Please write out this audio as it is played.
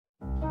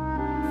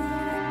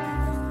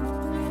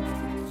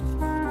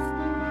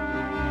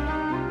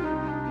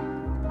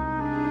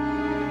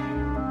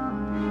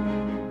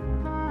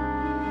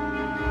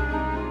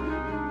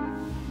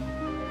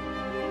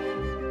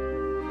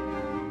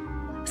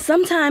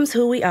Sometimes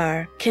who we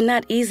are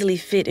cannot easily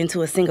fit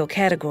into a single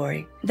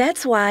category.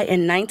 That's why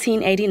in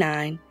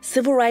 1989,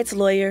 civil rights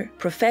lawyer,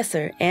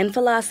 professor, and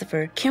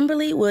philosopher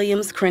Kimberly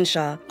Williams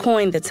Crenshaw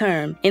coined the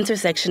term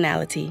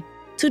intersectionality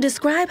to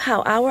describe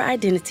how our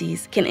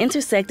identities can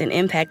intersect and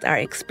impact our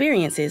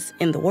experiences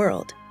in the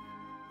world.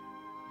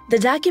 The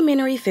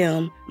documentary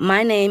film,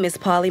 My Name is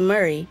Pauli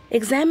Murray,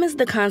 examines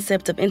the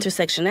concept of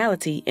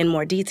intersectionality in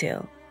more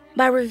detail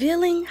by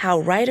revealing how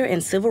writer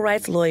and civil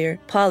rights lawyer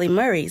Pauli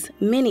Murray's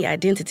many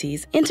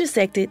identities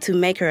intersected to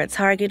make her a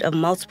target of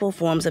multiple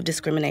forms of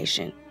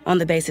discrimination on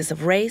the basis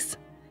of race,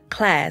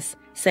 class,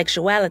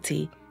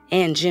 sexuality,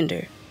 and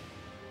gender.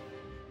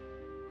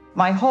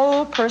 My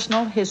whole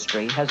personal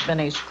history has been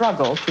a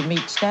struggle to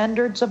meet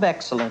standards of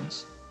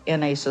excellence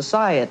in a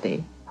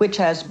society which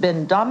has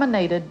been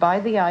dominated by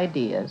the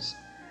ideas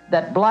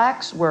that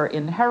blacks were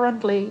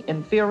inherently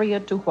inferior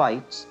to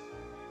whites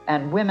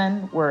and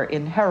women were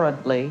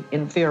inherently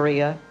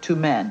inferior to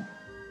men.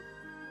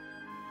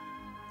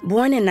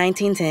 Born in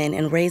 1910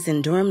 and raised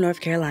in Durham,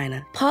 North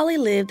Carolina, Pauli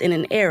lived in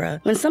an era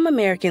when some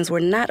Americans were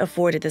not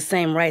afforded the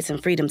same rights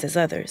and freedoms as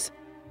others.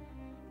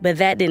 But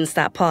that didn't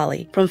stop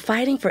Pauli from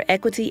fighting for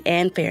equity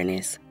and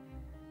fairness.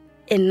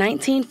 In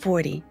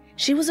 1940,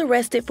 she was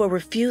arrested for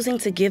refusing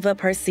to give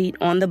up her seat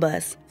on the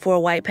bus for a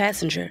white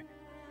passenger,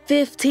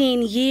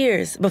 15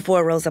 years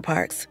before Rosa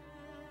Parks.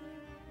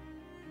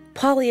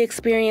 Pauli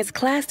experienced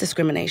class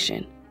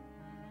discrimination.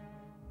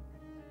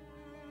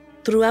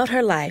 Throughout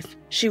her life,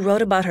 she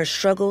wrote about her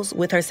struggles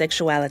with her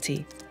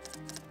sexuality.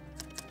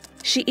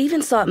 She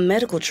even sought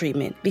medical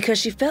treatment because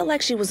she felt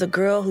like she was a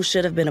girl who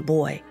should have been a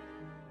boy.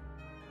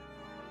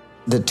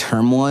 The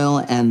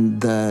turmoil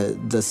and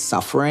the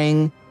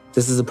suffering,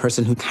 this is a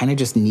person who kind of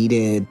just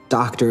needed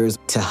doctors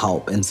to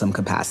help in some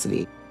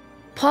capacity.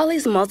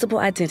 Pauli's multiple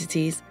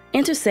identities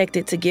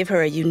intersected to give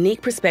her a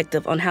unique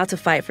perspective on how to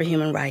fight for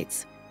human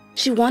rights.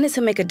 She wanted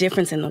to make a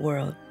difference in the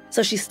world,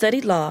 so she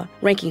studied law,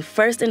 ranking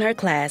first in her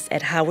class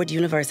at Howard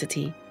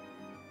University.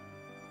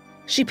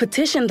 She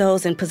petitioned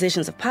those in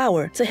positions of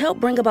power to help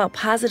bring about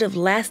positive,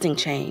 lasting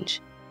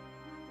change.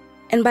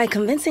 And by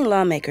convincing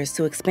lawmakers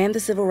to expand the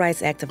Civil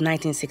Rights Act of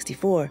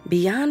 1964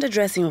 beyond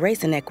addressing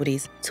race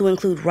inequities to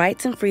include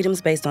rights and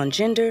freedoms based on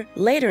gender,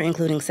 later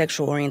including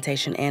sexual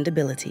orientation and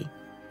ability,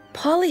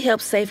 Pauli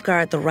helped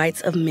safeguard the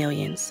rights of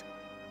millions.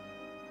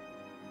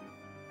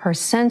 Her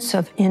sense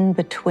of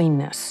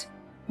in-betweenness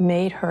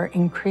made her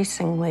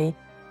increasingly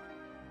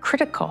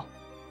critical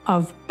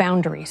of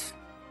boundaries.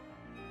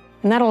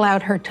 And that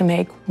allowed her to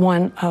make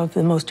one of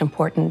the most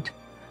important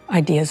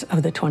ideas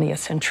of the 20th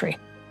century,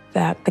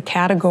 that the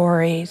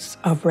categories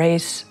of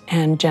race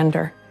and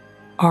gender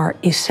are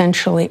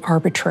essentially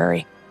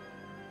arbitrary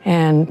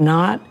and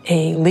not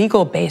a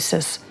legal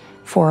basis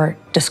for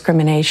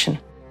discrimination.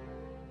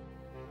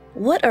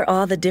 What are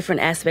all the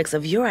different aspects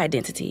of your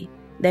identity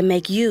that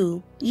make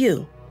you,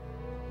 you?